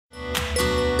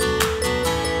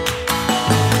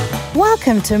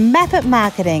Welcome to Map It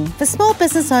Marketing for small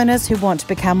business owners who want to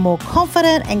become more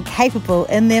confident and capable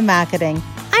in their marketing.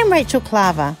 I'm Rachel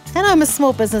Klaver and I'm a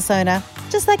small business owner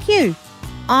just like you.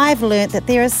 I've learnt that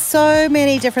there are so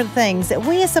many different things that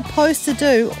we are supposed to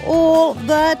do all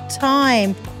the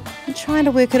time. And trying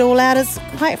to work it all out is,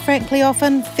 quite frankly,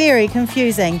 often very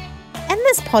confusing. In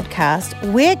this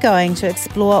podcast, we're going to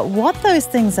explore what those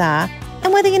things are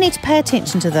and whether you need to pay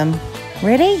attention to them.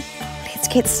 Ready? Let's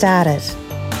get started.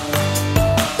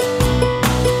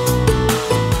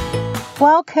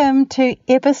 Welcome to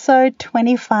episode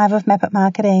 25 of Map It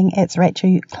Marketing. It's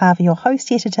Rachel Klaver, your host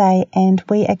here today, and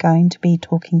we are going to be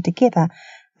talking together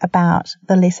about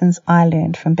the lessons I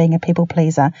learned from being a people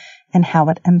pleaser and how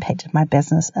it impacted my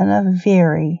business in a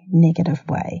very negative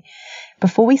way.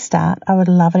 Before we start, I would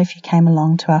love it if you came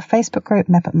along to our Facebook group,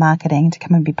 Map It Marketing, to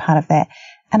come and be part of that.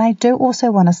 And I do also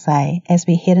want to say, as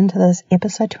we head into this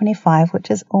episode 25,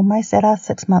 which is almost at our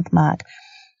 6-month mark,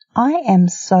 I am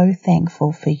so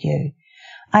thankful for you.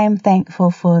 I am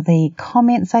thankful for the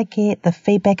comments I get, the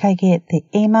feedback I get, the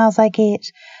emails I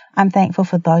get. I'm thankful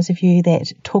for those of you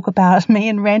that talk about me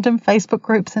in random Facebook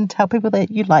groups and tell people that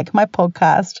you like my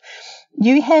podcast.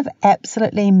 You have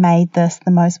absolutely made this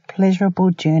the most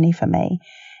pleasurable journey for me.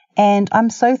 And I'm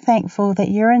so thankful that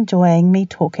you're enjoying me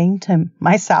talking to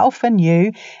myself and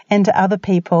you and to other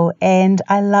people. And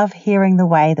I love hearing the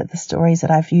way that the stories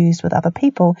that I've used with other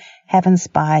people have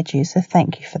inspired you. So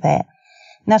thank you for that.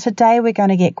 Now, today we're going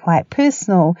to get quite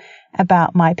personal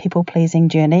about my people-pleasing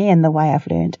journey and the way I've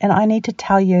learned. And I need to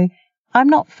tell you, I'm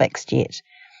not fixed yet.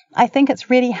 I think it's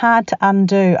really hard to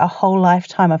undo a whole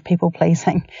lifetime of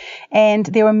people-pleasing. And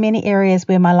there were many areas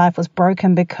where my life was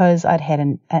broken because I'd had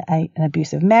an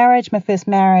abusive marriage, my first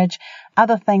marriage,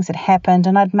 other things had happened,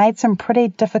 and I'd made some pretty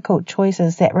difficult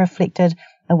choices that reflected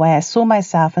the way I saw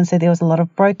myself. And so there was a lot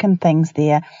of broken things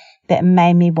there that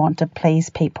made me want to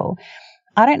please people.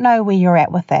 I don't know where you're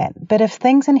at with that, but if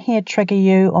things in here trigger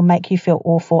you or make you feel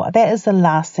awful, that is the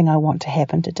last thing I want to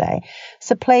happen today.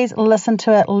 So please listen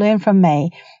to it, learn from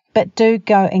me, but do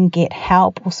go and get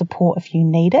help or support if you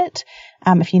need it,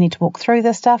 if you need to walk through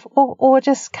this stuff, or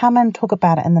just come and talk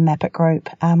about it in the Map It group.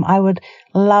 I would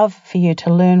love for you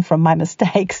to learn from my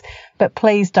mistakes, but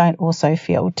please don't also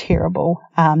feel terrible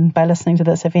by listening to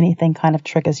this if anything kind of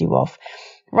triggers you off.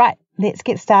 Right, let's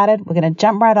get started. We're going to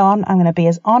jump right on. I'm going to be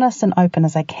as honest and open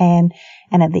as I can.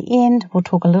 And at the end, we'll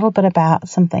talk a little bit about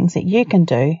some things that you can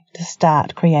do to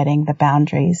start creating the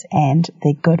boundaries and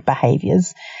the good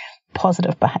behaviors,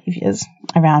 positive behaviors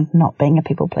around not being a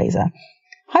people pleaser.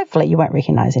 Hopefully you won't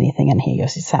recognize anything in here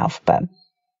yourself, but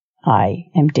I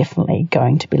am definitely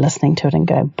going to be listening to it and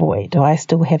go, boy, do I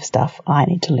still have stuff I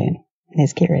need to learn.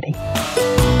 Let's get ready.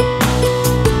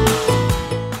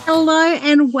 Hello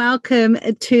and welcome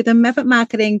to the Map It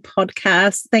Marketing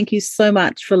podcast. Thank you so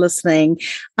much for listening.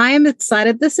 I am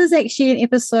excited. This is actually an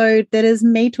episode that is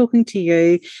me talking to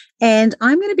you, and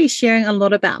I'm going to be sharing a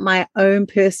lot about my own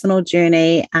personal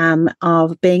journey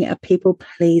of being a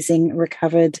people-pleasing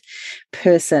recovered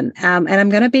person. And I'm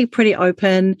going to be pretty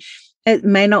open. It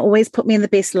may not always put me in the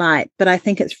best light, but I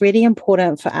think it's really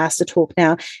important for us to talk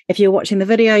now. If you're watching the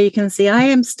video, you can see I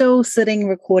am still sitting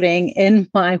recording in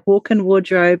my walk-in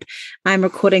wardrobe. I'm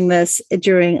recording this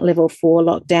during level 4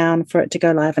 lockdown for it to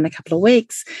go live in a couple of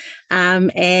weeks.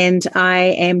 And I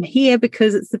am here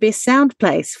because it's the best sound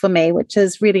place for me, which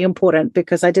is really important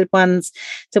because I did one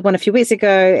a few weeks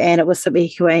ago and it was something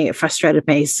that frustrated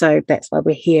me. So that's why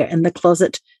we're here in the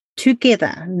closet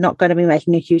together. Not going to be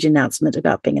making a huge announcement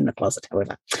about being in the closet,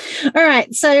 however. All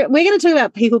right, so we're going to talk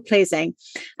about people pleasing.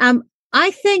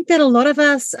 I think that a lot of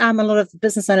us, a lot of the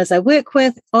business owners I work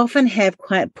with often have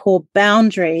quite poor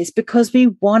boundaries because we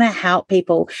want to help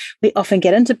people. We often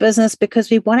get into business because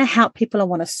we want to help people and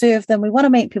want to serve them. We want to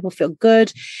make people feel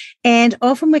good. And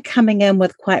often we're coming in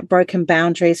with quite broken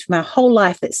boundaries from our whole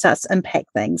life that starts to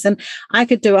impact things. And I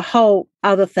could do a whole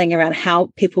other thing around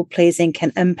how people pleasing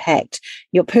can impact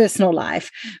your personal life,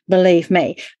 believe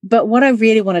me. But what I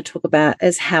really want to talk about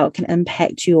is how it can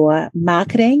impact your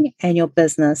marketing and your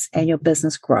business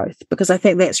growth, because I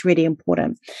think that's really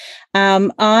important.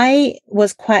 I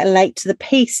was quite late to the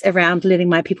piece around letting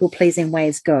my people pleasing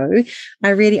ways go. I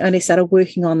really only started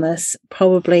working on this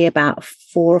probably about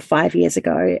 4 or 5 years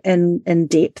ago in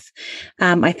depth.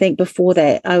 I think before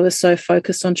that, I was so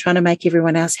focused on trying to make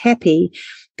everyone else happy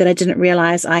that I didn't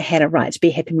realize I had a right to be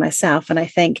happy myself. And I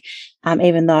think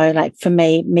even though, like for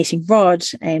me, meeting Rod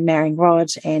and marrying Rod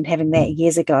and having that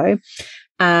years ago,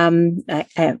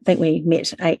 I think we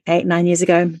met 8, 9 years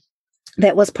ago,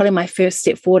 that was probably my first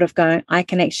step forward of going, I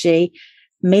can actually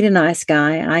meet a nice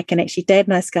guy. I can actually date a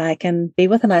nice guy. I can be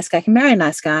with a nice guy. I can marry a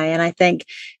nice guy. And I think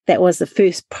that was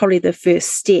probably the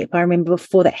first step. I remember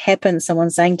before that happened, someone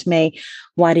saying to me,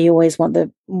 why do you always want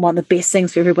the best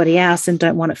things for everybody else and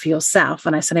don't want it for yourself?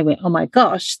 And I suddenly went, oh my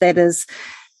gosh, that is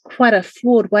quite a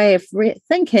flawed way of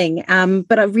thinking.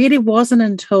 But it really wasn't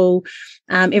until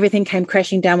everything came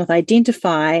crashing down with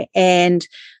Identify, and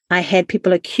I had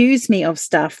people accuse me of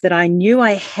stuff that I knew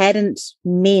I hadn't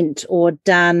meant or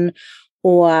done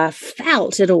or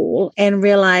felt at all, and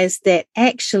realized that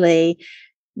actually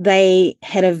they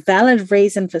had a valid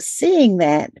reason for seeing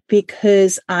that,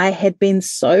 because I had been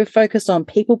so focused on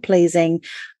people pleasing.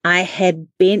 I had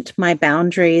bent my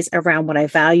boundaries around what I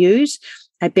valued.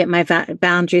 I bent my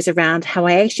boundaries around how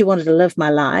I actually wanted to live my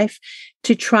life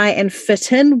to try and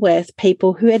fit in with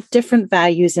people who had different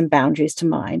values and boundaries to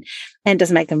mine. And it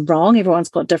doesn't make them wrong. Everyone's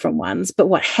got different ones. But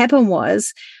what happened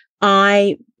was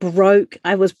I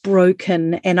was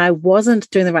broken, and I wasn't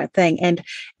doing the right thing. And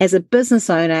as a business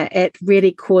owner, it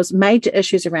really caused major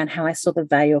issues around how I saw the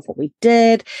value of what we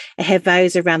did. I had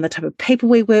values around the type of people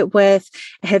we work with.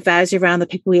 I had values around the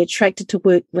people we attracted to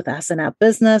work with us in our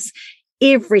business,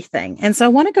 everything. And so I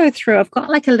want to go through, I've got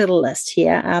like a little list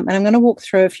here, and I'm going to walk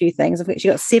through a few things. I've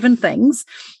actually got 7 things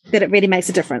that it really makes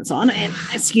a difference on. And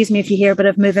excuse me if you hear a bit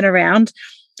of moving around.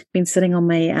 Been sitting on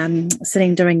my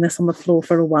doing this on the floor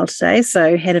for a while today,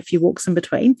 so had a few walks in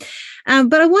between.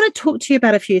 But I want to talk to you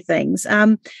about a few things.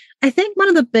 I think one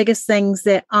of the biggest things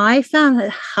that I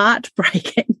found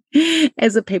heartbreaking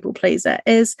as a people pleaser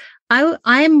is I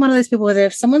am one of those people that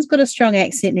if someone's got a strong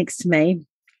accent next to me,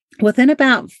 within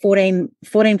about 15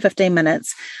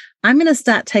 minutes, I'm going to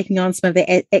start taking on some of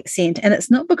their accent. And it's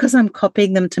not because I'm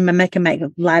copying them to mimic and make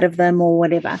light of them or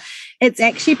whatever. It's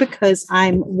actually because I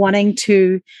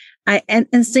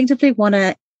instinctively want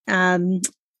to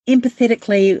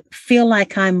empathetically feel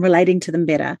like I'm relating to them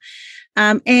better.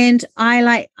 And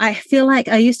I feel like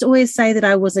I used to always say that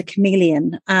I was a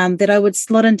chameleon, that I would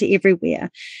slot into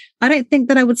everywhere. I don't think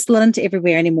that I would slot into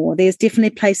everywhere anymore. There's definitely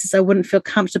places I wouldn't feel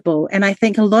comfortable. And I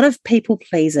think a lot of people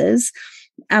pleasers,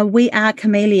 we are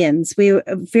chameleons. We're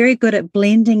very good at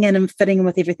blending in and fitting in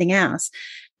with everything else,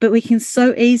 but we can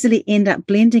so easily end up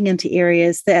blending into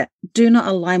areas that do not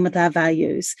align with our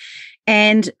values.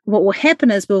 And what will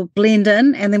happen is we'll blend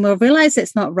in, and then we'll realize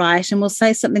it's not right, and we'll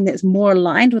say something that's more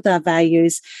aligned with our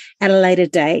values at a later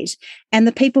date. And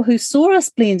the people who saw us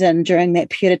blend in during that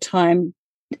period of time,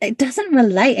 it doesn't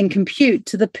relate and compute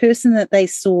to the person that they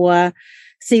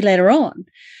see later on.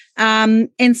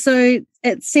 And so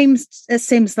it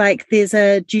seems like there's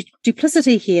a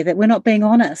duplicity here, that we're not being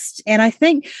honest. And I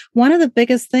think one of the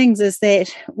biggest things is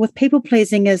that with people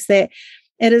pleasing is that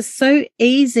it is so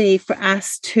easy for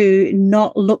us to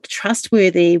not look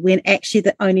trustworthy when actually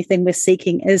the only thing we're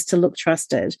seeking is to look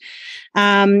trusted.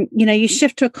 You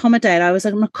shift to accommodate. I was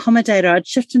an accommodator. I'd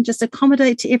shift and just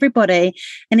accommodate to everybody.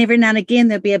 And every now and again,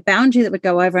 there'd be a boundary that would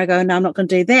go over. I go, no, I'm not going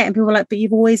to do that. And people were like, but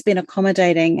you've always been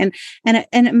accommodating. And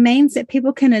it means that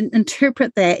people can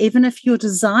interpret that, even if you're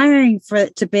desiring for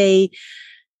it to be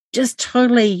just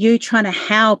totally you trying to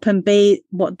help and be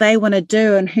what they want to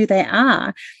do and who they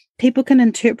are. People can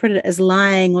interpret it as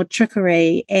lying or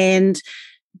trickery and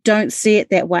don't see it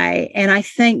that way. And I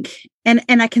think, and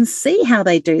I can see how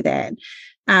they do that.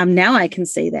 Now I can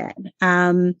see that.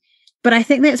 But I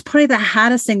think that's probably the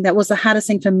hardest thing. That was the hardest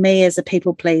thing for me as a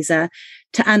people pleaser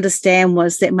to understand,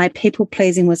 was that my people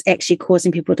pleasing was actually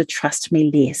causing people to trust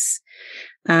me less.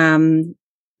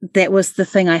 That was the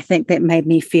thing I think that made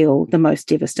me feel the most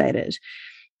devastated.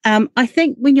 I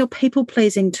think when you're people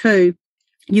pleasing too,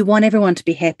 you want everyone to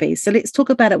be happy. So let's talk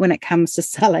about it when it comes to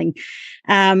selling.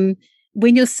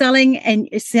 When you're selling and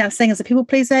you're saying as a people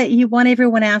pleaser, you want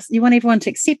everyone to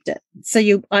accept it. So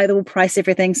you either will price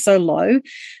everything so low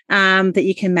that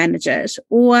you can manage it,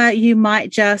 or you might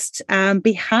just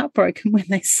be heartbroken when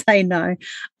they say no.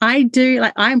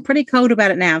 I'm pretty cold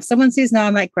about it now. If someone says no,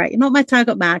 I'm like, great, you're not my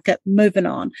target market, moving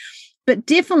on. But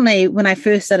definitely when I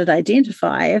first started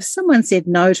Identify, if someone said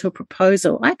no to a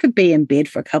proposal, I could be in bed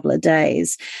for a couple of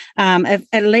days,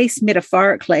 at least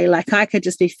metaphorically. Like I could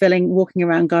just be walking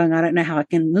around going, I don't know how I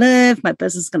can live. My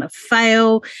business is going to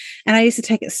fail. And I used to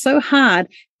take it so hard.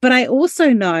 But I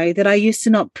also know that I used to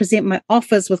not present my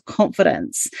offers with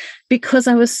confidence because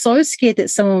I was so scared that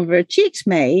someone would reject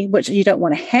me, which you don't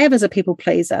want to have as a people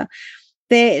pleaser,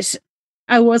 that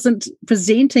I wasn't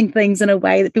presenting things in a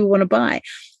way that people want to buy.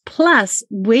 Plus,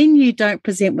 when you don't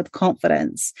present with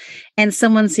confidence and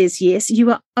someone says yes,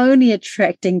 you are only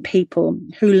attracting people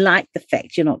who like the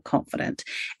fact you're not confident.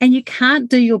 And you can't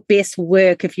do your best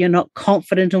work if you're not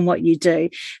confident in what you do.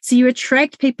 So you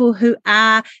attract people who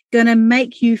are going to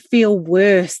make you feel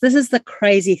worse. This is the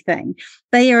crazy thing.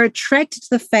 They are attracted to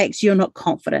the fact you're not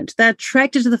confident. They're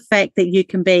attracted to the fact that you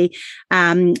can be,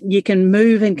 you can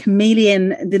move and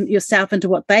chameleon yourself into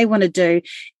what they want to do,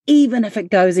 even if it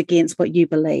goes against what you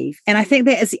believe. And I think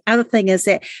that is the other thing, is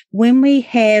that when we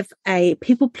have a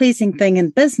people-pleasing thing in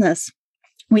business,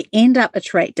 we end up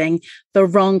attracting the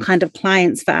wrong kind of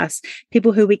clients for us,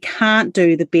 people who we can't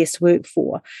do the best work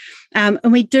for. And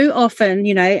we do often,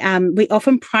 we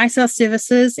often price our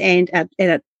services and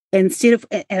instead of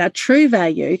at our true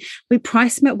value, we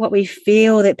price them at what we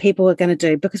feel that people are going to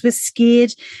do, because we're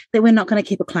scared that we're not going to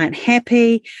keep a client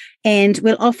happy. And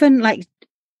we'll often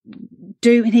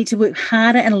we need to work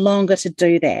harder and longer to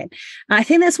do that. I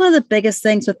think that's one of the biggest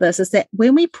things with this, is that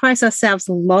when we price ourselves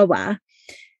lower,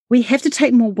 we have to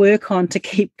take more work on to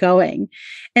keep going.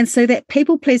 And so that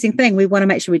people-pleasing thing, we want to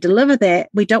make sure we deliver that.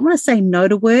 We don't want to say no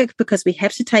to work because we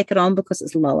have to take it on because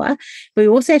it's lower. But we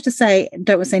also have to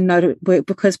don't want to say no to work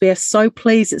because we are so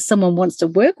pleased that someone wants to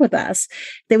work with us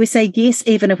that we say yes,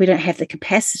 even if we don't have the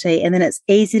capacity. And then it's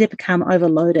easy to become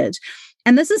overloaded.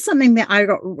 And this is something that I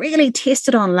got really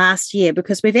tested on last year,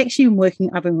 because I've been working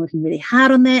really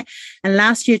hard on that. And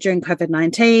last year during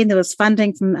COVID-19, there was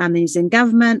funding from the New Zealand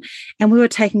government, and we were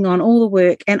taking on all the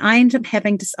work. And I ended up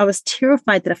I was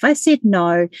terrified that if I said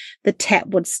no, the tap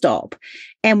would stop.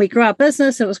 And we grew our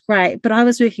business. It was great. But I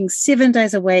was working 7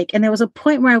 days a week. And there was a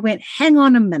point where I went, hang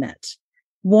on a minute.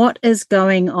 What is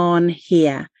going on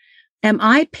here? Am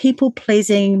I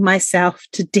people-pleasing myself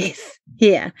to death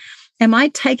here? Am I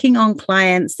taking on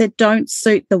clients that don't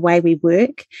suit the way we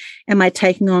work? Am I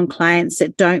taking on clients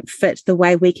that don't fit the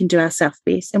way we can do ourselves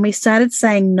best? And we started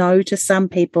saying no to some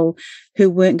people who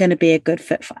weren't going to be a good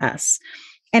fit for us.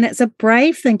 And it's a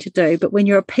brave thing to do, but when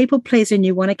you're a people pleaser and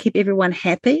you want to keep everyone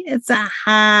happy, it's a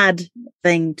hard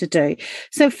thing to do.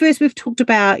 So first we've talked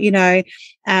about,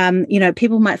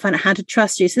 people might find it hard to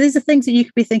trust you. So these are things that you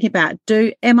could be thinking about.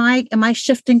 Am I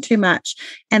shifting too much?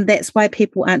 And that's why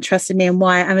people aren't trusting me, and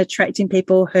why I'm attracting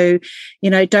people who,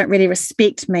 don't really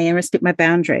respect me and respect my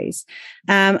boundaries.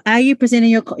 Are you presenting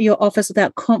your office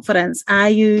without confidence? Are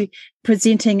you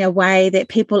presenting a way that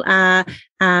people are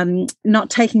not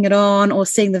taking it on or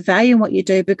seeing the value in what you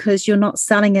do because you're not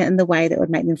selling it in the way that would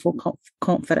make them feel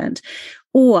confident?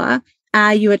 Or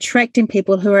are you attracting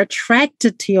people who are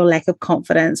attracted to your lack of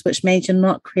confidence, which means you're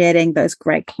not creating those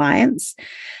great clients?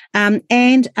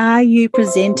 And are you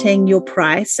presenting your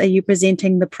price? Are you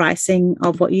presenting the pricing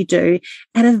of what you do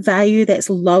at a value that's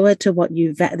lower to what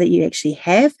that you actually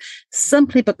have,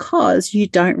 simply because you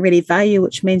don't really value,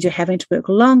 which means you're having to work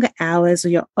longer hours or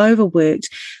you're overworked,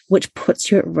 which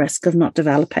puts you at risk of not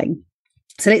developing?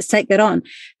 So let's take that on.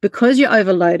 Because you're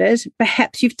overloaded,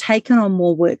 perhaps you've taken on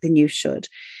more work than you should.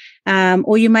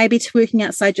 Or you may be working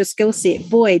outside your skill set.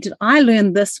 Boy, did I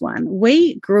learn this one.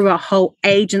 We grew a whole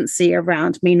agency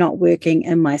around me not working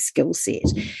in my skill set.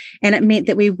 And it meant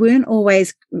that we weren't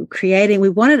always creating. I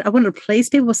wanted to please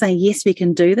people, saying, yes, we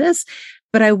can do this.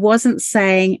 But I wasn't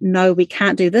saying, no, we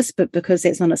can't do this, but because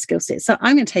that's not a skill set. So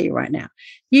I'm going to tell you right now,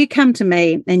 you come to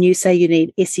me and you say you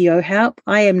need SEO help.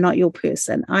 I am not your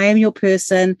person. I am your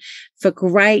person for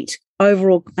great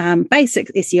overall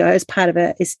basic SEO as part of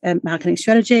a marketing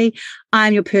strategy.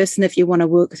 I'm your person if you want to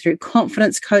work through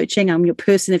confidence coaching. I'm your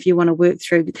person if you want to work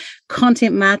through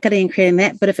content marketing and creating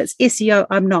that. But if it's SEO,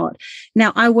 I'm not.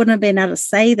 Now, I wouldn't have been able to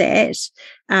say that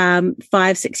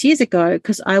 5-6 years ago,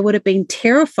 because I would have been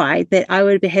terrified that I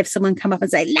would have someone come up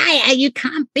and say, Leah, you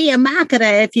can't be a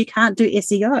marketer if you can't do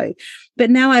SEO. But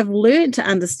now I've learned to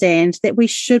understand that we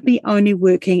should be only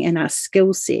working in our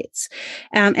skill sets.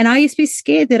 And I used to be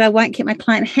scared that I won't keep my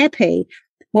client happy.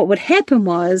 What would happen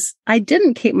was I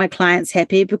didn't keep my clients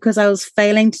happy because I was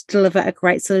failing to deliver a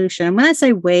great solution. And when I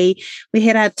say we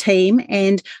had our team,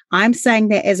 and I'm saying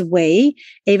that as we,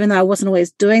 even though I wasn't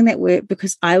always doing that work,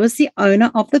 because I was the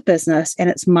owner of the business and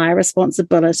it's my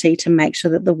responsibility to make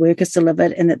sure that the work is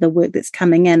delivered and that the work that's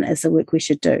coming in is the work we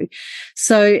should do.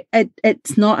 So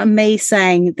it's not me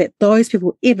saying that those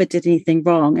people ever did anything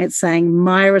wrong. It's saying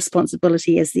my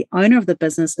responsibility as the owner of the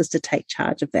business is to take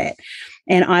charge of that.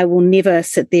 And I will never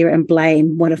sit there and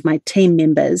blame one of my team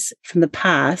members from the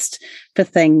past for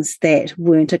things that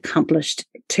weren't accomplished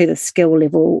to the skill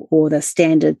level or the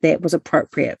standard that was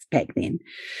appropriate back then.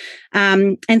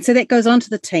 And so that goes on to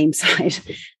the team side.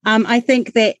 I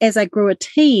think that as I grew a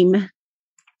team,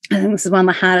 I think this is one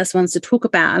of the hardest ones to talk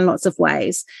about in lots of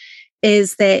ways,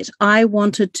 is that I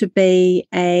wanted to be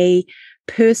a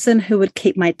person who would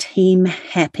keep my team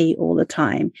happy all the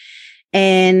time.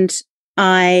 And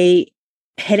I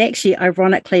had actually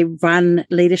ironically run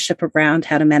leadership around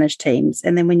how to manage teams.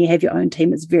 And then when you have your own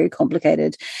team, it's very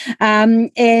complicated. And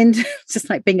it's just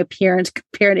like being a parent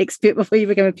expert before you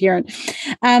become a parent.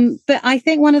 But I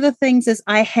think one of the things is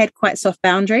I had quite soft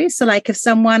boundaries. So like if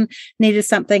someone needed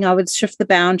something, I would shift the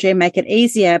boundary and make it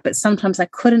easier. But sometimes I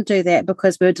couldn't do that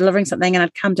because we were delivering something and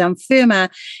I'd come down firmer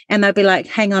and they'd be like,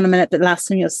 hang on a minute, but last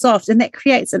time you're soft. And that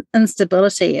creates an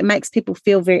instability. It makes people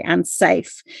feel very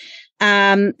unsafe.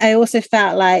 I also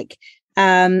felt like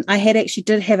I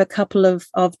did have a couple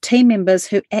of team members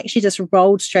who actually just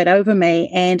rolled straight over me,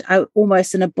 and I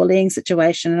almost in a bullying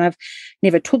situation. And I've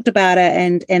never talked about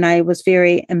it, and I was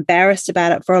very embarrassed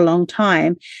about it for a long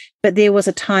time. But there was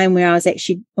a time where I was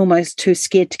actually almost too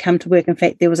scared to come to work. In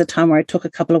fact, there was a time where I took a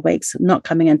couple of weeks not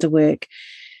coming into work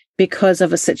because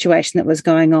of a situation that was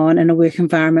going on in a work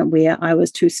environment where I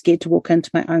was too scared to walk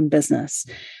into my own business.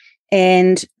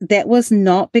 And that was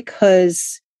not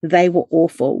because they were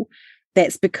awful.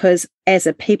 That's because as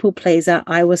a people pleaser,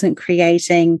 I wasn't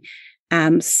creating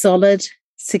solid,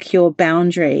 secure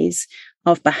boundaries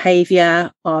of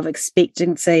behavior, of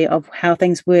expectancy, of how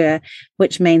things were,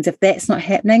 which means if that's not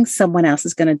happening, someone else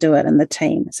is going to do it in the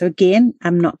team. So again,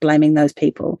 I'm not blaming those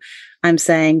people. I'm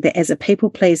saying that as a people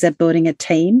pleaser building a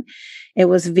team, it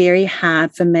was very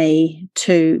hard for me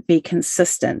to be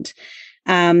consistent.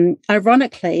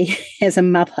 Ironically, as a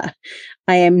mother,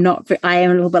 I am a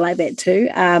little bit like that too.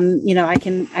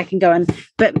 I can go in,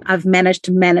 but I've managed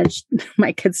to manage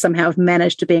my kids somehow. I've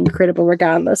managed to be incredible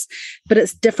regardless, but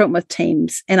it's different with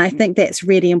teams. And I think that's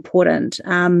really important.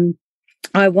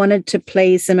 I wanted to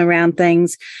please them around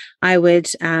things. I would,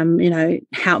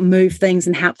 help move things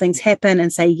and help things happen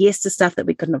and say yes to stuff that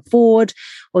we couldn't afford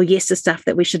or yes to stuff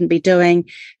that we shouldn't be doing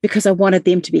because I wanted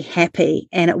them to be happy.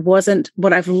 And it wasn't,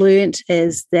 what I've learned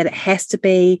is that it has to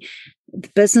be the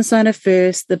business owner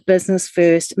first, the business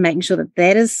first, making sure that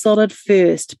that is solid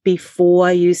first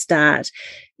before you start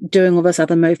doing all this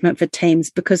other movement for teams.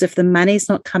 Because if the money's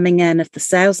not coming in, if the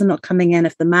sales are not coming in,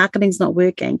 if the marketing's not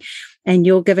working, and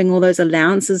you're giving all those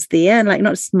allowances there, and like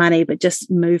not just money, but just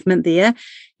movement there,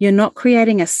 you're not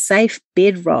creating a safe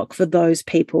bedrock for those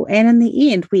people. And in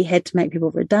the end, we had to make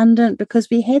people redundant because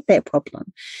we had that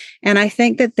problem. And I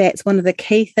think that that's one of the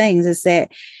key things is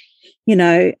that,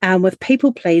 with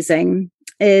people pleasing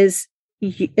is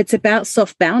it's about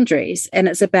soft boundaries, and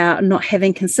it's about not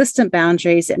having consistent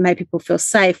boundaries that make people feel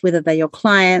safe, whether they're your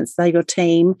clients, they're your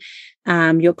team,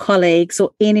 your colleagues,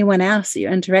 or anyone else that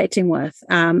you're interacting with.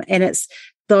 And it's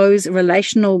those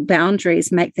relational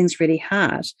boundaries make things really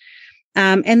hard.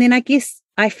 And then I guess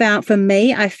I found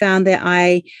that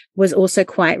I was also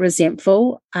quite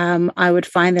resentful. I would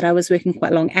find that I was working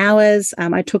quite long hours.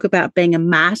 I talk about being a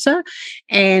martyr,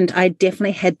 and I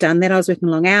definitely had done that. I was working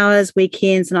long hours,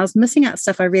 weekends, and I was missing out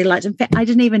stuff I really liked. In fact, I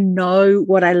didn't even know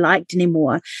what I liked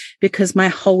anymore because my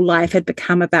whole life had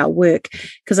become about work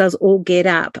because I was all get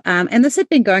up. And this had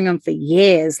been going on for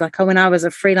years. Like when I was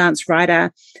a freelance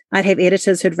writer, I'd have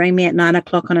editors who'd ring me at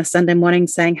 9:00 on a Sunday morning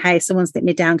saying, "Hey, someone's let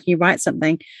me down. Can you write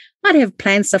something?" I'd have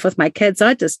planned stuff with my kids.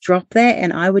 I'd just drop that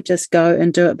and I would just go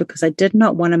and do it because I did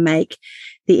not want to make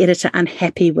the editor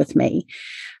unhappy with me.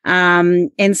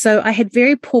 And so I had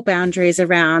very poor boundaries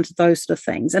around those sort of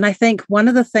things. And I think one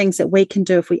of the things that we can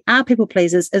do if we are people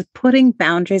pleasers is putting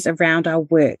boundaries around our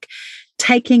work.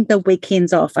 Taking the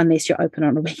weekends off, unless you're open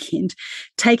on a weekend,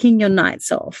 taking your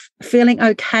nights off, feeling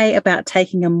okay about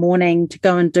taking a morning to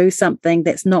go and do something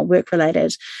that's not work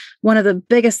related. One of the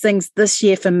biggest things this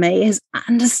year for me is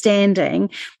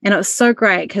understanding, and it was so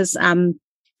great because,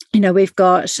 we've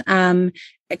got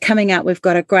coming up, we've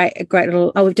got a great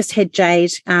little, we've just had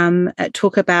Jade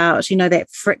talk about, that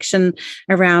friction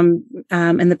around,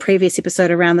 in the previous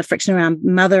episode around the friction around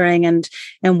mothering and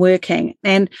working.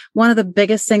 And one of the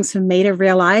biggest things for me to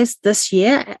realize this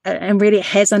year, and really it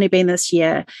has only been this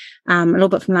year, a little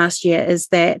bit from last year, is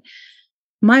that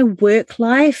my work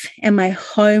life and my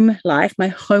home life, my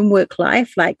homework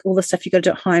life, like all the stuff you got to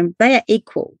do at home, they are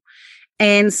equal.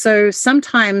 And so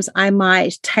sometimes I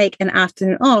might take an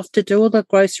afternoon off to do all the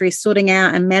grocery sorting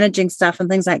out and managing stuff and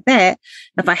things like that.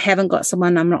 If I haven't got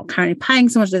someone, I'm not currently paying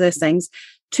someone to do those things,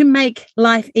 to make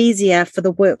life easier for the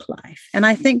work life. And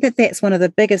I think that that's one of the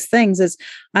biggest things is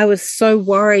I was so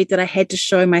worried that I had to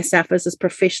show myself as this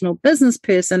professional business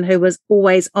person who was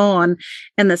always on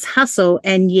in this hustle.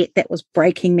 And yet that was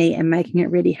breaking me and making it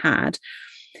really hard.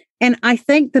 And I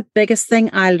think the biggest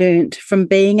thing I learned from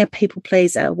being a people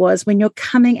pleaser was when you're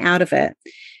coming out of it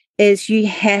is you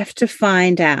have to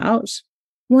find out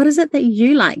what is it that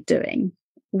you like doing?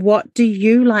 What do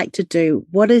you like to do?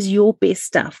 What is your best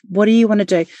stuff? What do you want to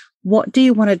do? What do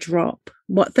you want to drop?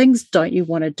 What things don't you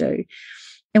want to do?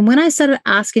 And when I started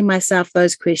asking myself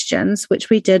those questions, which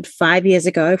we did 4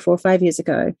 or 5 years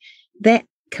ago, that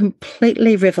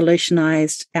completely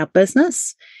revolutionized our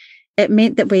business. It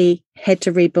meant that we had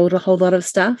to rebuild a whole lot of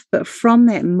stuff. But from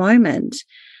that moment,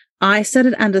 I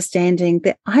started understanding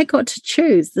that I got to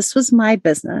choose. This was my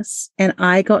business, and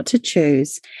I got to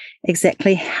choose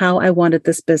exactly how I wanted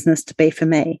this business to be for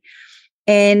me.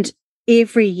 And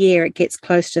every year it gets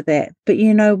close to that. But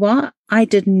you know what? I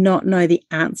did not know the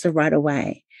answer right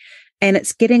away. And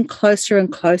it's getting closer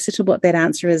and closer to what that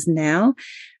answer is now.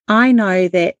 I know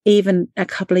that even a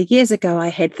couple of years ago, I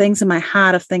had things in my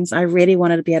heart of things I really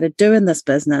wanted to be able to do in this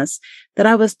business that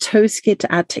I was too scared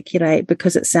to articulate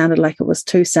because it sounded like it was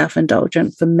too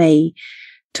self-indulgent for me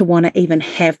to want to even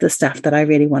have the stuff that I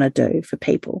really want to do for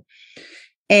people.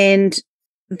 And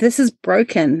this is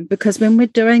broken because when we're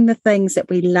doing the things that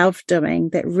we love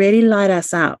doing, that really light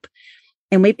us up,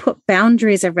 and we put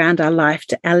boundaries around our life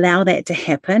to allow that to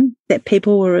happen, that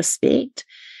people will respect,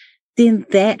 then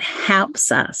that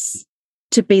helps us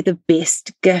to be the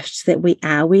best gift that we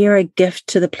are. We are a gift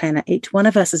to the planet. Each one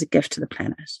of us is a gift to the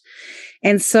planet.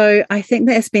 And so I think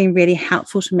that it's been really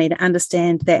helpful to me to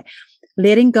understand that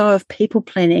letting go of people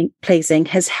pleasing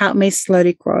has helped me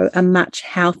slowly grow a much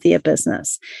healthier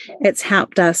business. It's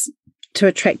helped us to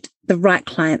attract the right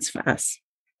clients for us.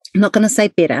 I'm not going to say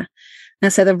better. I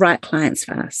say the right clients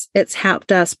for us. It's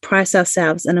helped us price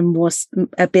ourselves in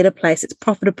a better place. It's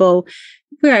profitable,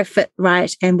 where I fit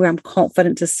right, and where I'm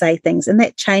confident to say things. And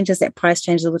that price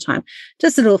changes all the time.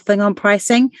 Just a little thing on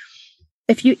pricing.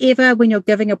 If you ever, when you're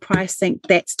giving a price, think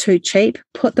that's too cheap,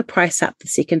 put the price up the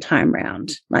second time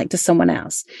round, like to someone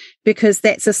else, because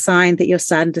that's a sign that you're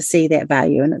starting to see that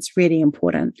value, and it's really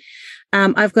important.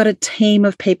 I've got a team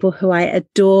of people who I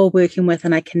adore working with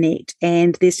and I connect,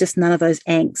 and there's just none of those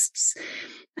angsts.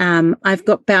 I've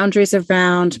got boundaries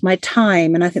around my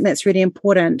time, and I think that's really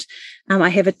important. I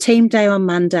have a team day on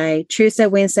Monday. Tuesday,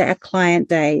 Wednesday are client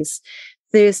days.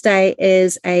 Thursday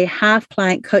is a half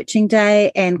client coaching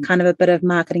day and kind of a bit of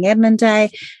marketing admin day.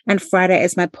 And Friday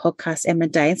is my podcast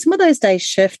admin day. And some of those days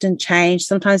shift and change.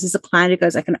 Sometimes there's a client who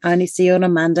goes, I can only see you on a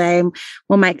Monday, and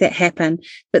we'll make that happen.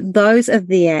 But those are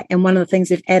there. And one of the things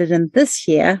we've added in this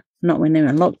year, not when they're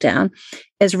in lockdown,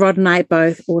 is Rod and I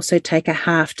both also take a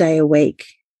half day a week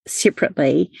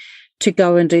separately to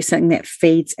go and do something that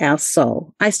feeds our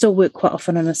soul. I still work quite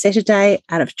often on a Saturday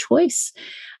out of choice.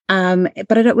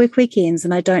 But I don't work weekends,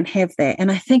 and I don't have that. And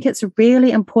I think it's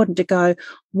really important to go,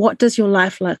 what does your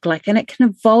life look like? And it can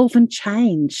evolve and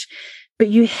change, but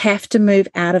you have to move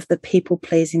out of the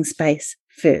people-pleasing space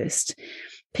first.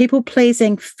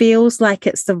 People-pleasing feels like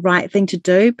it's the right thing to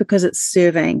do because it's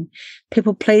serving.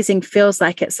 People-pleasing feels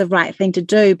like it's the right thing to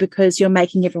do because you're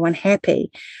making everyone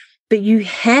happy. But you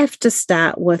have to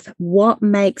start with what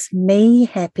makes me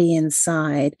happy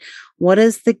inside. What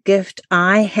is the gift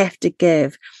I have to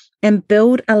give? And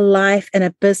build a life and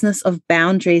a business of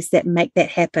boundaries that make that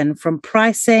happen, from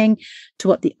pricing to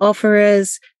what the offer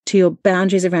is, to your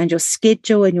boundaries around your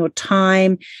schedule and your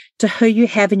time, to who you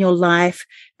have in your life,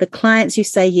 the clients you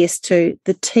say yes to,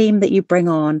 the team that you bring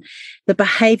on, the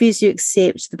behaviors you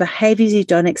accept, the behaviors you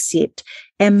don't accept,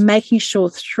 and making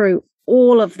sure through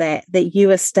all of that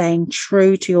you are staying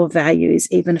true to your values,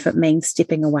 even if it means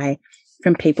stepping away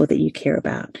from people that you care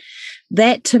about.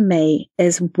 That to me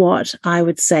is what I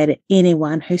would say to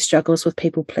anyone who struggles with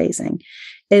people pleasing,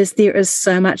 is there is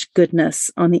so much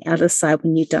goodness on the other side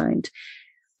when you don't.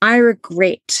 I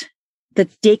regret the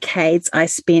decades I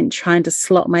spent trying to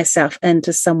slot myself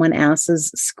into someone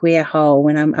else's square hole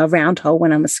when I'm a round hole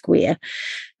when I'm a square.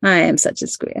 I am such a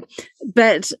square.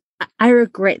 But I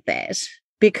regret that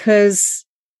because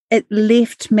it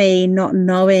left me not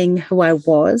knowing who I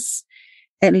was.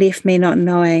 It left me not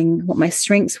knowing what my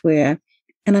strengths were.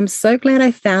 And I'm so glad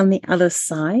I found the other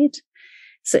side.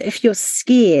 So if you're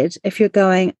scared, if you're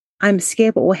going, I'm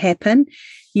scared what will happen,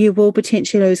 you will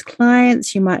potentially lose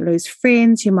clients, you might lose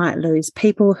friends, you might lose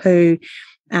people who,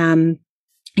 people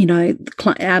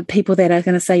that are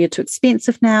going to say you're too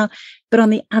expensive now. But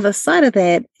on the other side of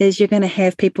that is you're going to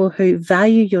have people who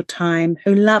value your time,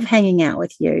 who love hanging out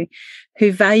with you,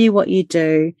 who value what you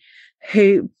do,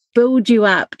 who build you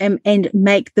up and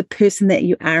make the person that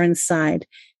you are inside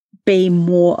be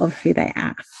more of who they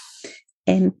are.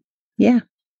 And yeah,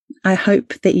 I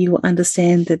hope that you will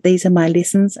understand that these are my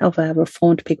lessons of a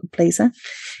reformed people pleaser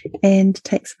and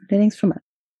take some learnings from it.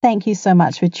 Thank you so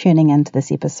much for tuning into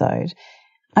this episode.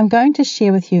 I'm going to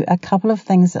share with you a couple of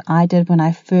things that I did when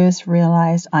I first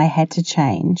realized I had to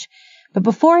change, But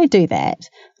before I do that,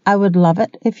 I would love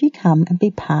it if you come and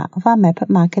be part of our Map It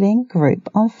Marketing group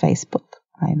on Facebook.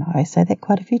 I know I say that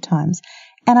quite a few times.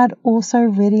 And I'd also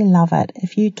really love it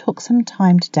if you took some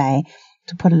time today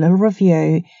to put a little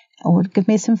review or give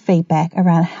me some feedback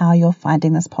around how you're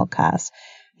finding this podcast.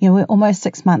 You know, we're almost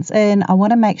 6 months in. I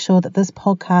want to make sure that this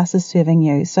podcast is serving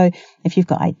you. So if you've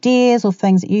got ideas or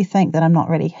things that you think that I'm not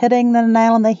really hitting the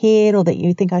nail on the head or that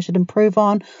you think I should improve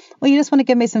on, or you just want to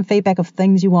give me some feedback of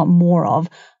things you want more of,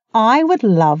 I would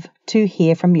love to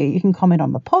hear from you. You can comment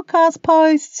on the podcast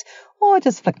posts or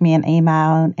just flick me an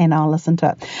email and I'll listen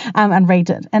to it and read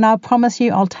it. And I promise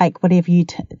you I'll take whatever you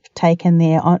take in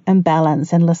there in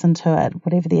balance and listen to it,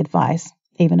 whatever the advice,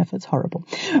 even if it's horrible.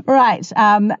 Right.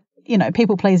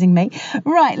 People pleasing me.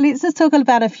 Right. Let's just talk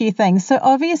about a few things. So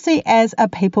obviously as a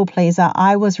people pleaser,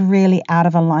 I was really out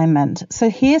of alignment. So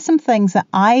here's some things that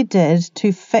I did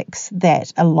to fix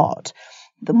that a lot.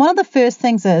 One of the first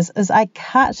things is I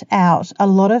cut out a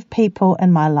lot of people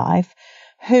in my life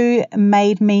who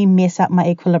made me mess up my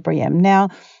equilibrium. Now,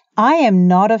 I am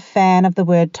not a fan of the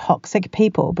word toxic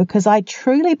people because I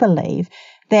truly believe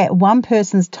that one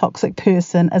person's toxic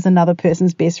person is another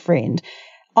person's best friend.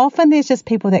 Often there's just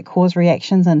people that cause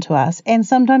reactions into us, and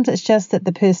sometimes it's just that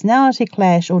the personality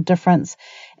clash or difference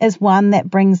is one that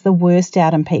brings the worst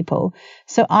out in people.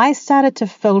 So I started to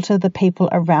filter the people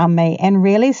around me and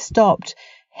really stopped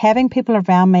having people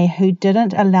around me who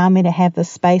didn't allow me to have the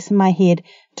space in my head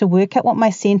to work out what my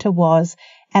center was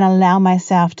and allow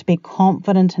myself to be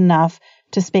confident enough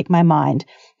to speak my mind.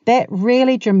 That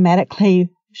really dramatically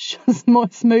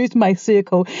smoothed my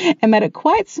circle and made it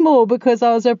quite small because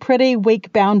I was a pretty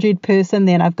weak boundaried person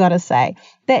then, I've got to say.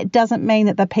 That doesn't mean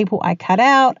that the people I cut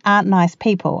out aren't nice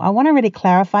people. I want to really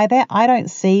clarify that. I don't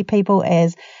see people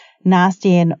as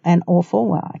nasty and awful.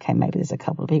 Well, okay, maybe there's a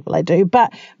couple of people I do,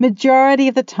 but majority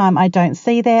of the time I don't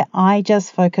see that. I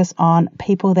just focus on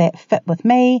people that fit with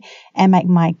me and make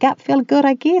my gut feel good,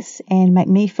 I guess, and make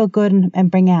me feel good and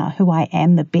bring out who I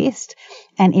am the best,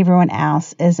 and everyone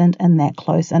else isn't in that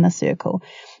close inner circle.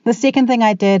 The second thing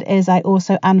I did is I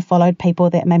also unfollowed people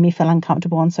that made me feel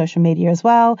uncomfortable on social media as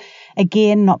well.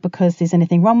 Again, not because there's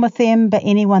anything wrong with them, but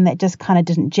anyone that just kind of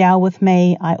didn't gel with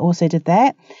me, I also did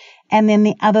that. And then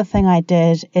the other thing I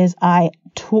did is I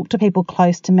talked to people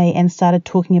close to me and started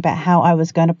talking about how I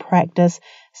was going to practice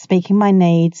speaking my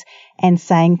needs and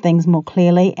saying things more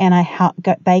clearly. And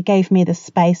they gave me the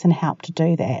space and help to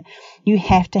do that. You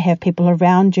have to have people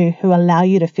around you who allow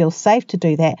you to feel safe to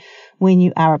do that when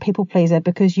you are a people pleaser,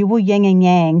 because you will yin and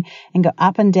yang and go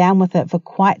up and down with it for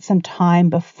quite some time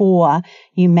before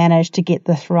you manage to get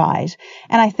this right.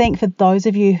 And I think for those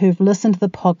of you who've listened to the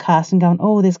podcast and gone,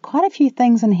 oh, there's quite a few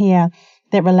things in here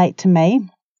that relate to me,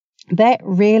 that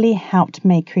really helped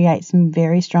me create some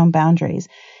very strong boundaries.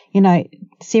 You know,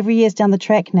 several years down the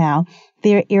track now,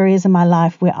 there are areas in my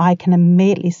life where I can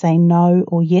immediately say no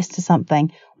or yes to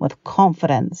something with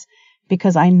confidence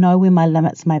because I know where my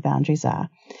limits, my boundaries are.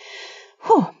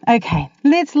 Whew, okay,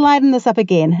 let's lighten this up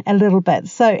again a little bit.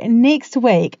 So next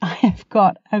week, I have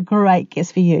got a great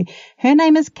guest for you. Her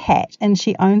name is Kat, and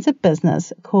she owns a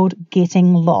business called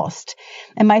Getting Lost.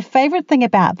 And my favorite thing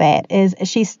about that is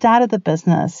she started the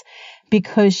business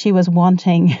because she was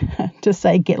wanting to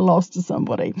say get lost to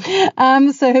somebody.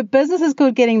 So her business is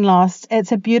called Getting Lost.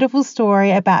 It's a beautiful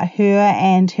story about her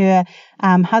and her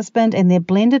husband and their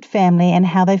blended family and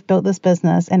how they've built this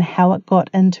business and how it got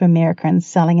into America and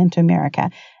selling into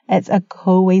America. It's a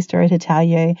cool wee story to tell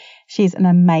you. She's an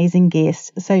amazing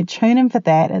guest. So tune in for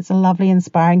that. It's a lovely,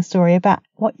 inspiring story about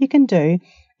what you can do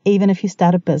even if you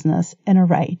start a business in a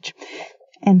rage.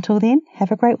 Until then,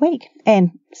 have a great week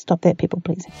and stop that people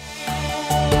pleasing.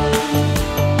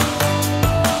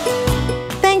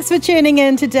 Thanks for tuning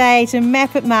in today to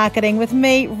Map It Marketing with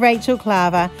me, Rachel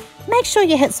Klaver. Make sure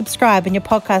you hit subscribe in your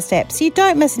podcast app so you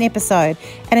don't miss an episode.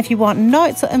 And if you want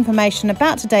notes or information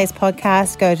about today's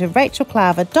podcast, go to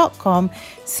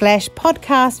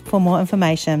rachelklaver.com/podcast for more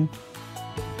information.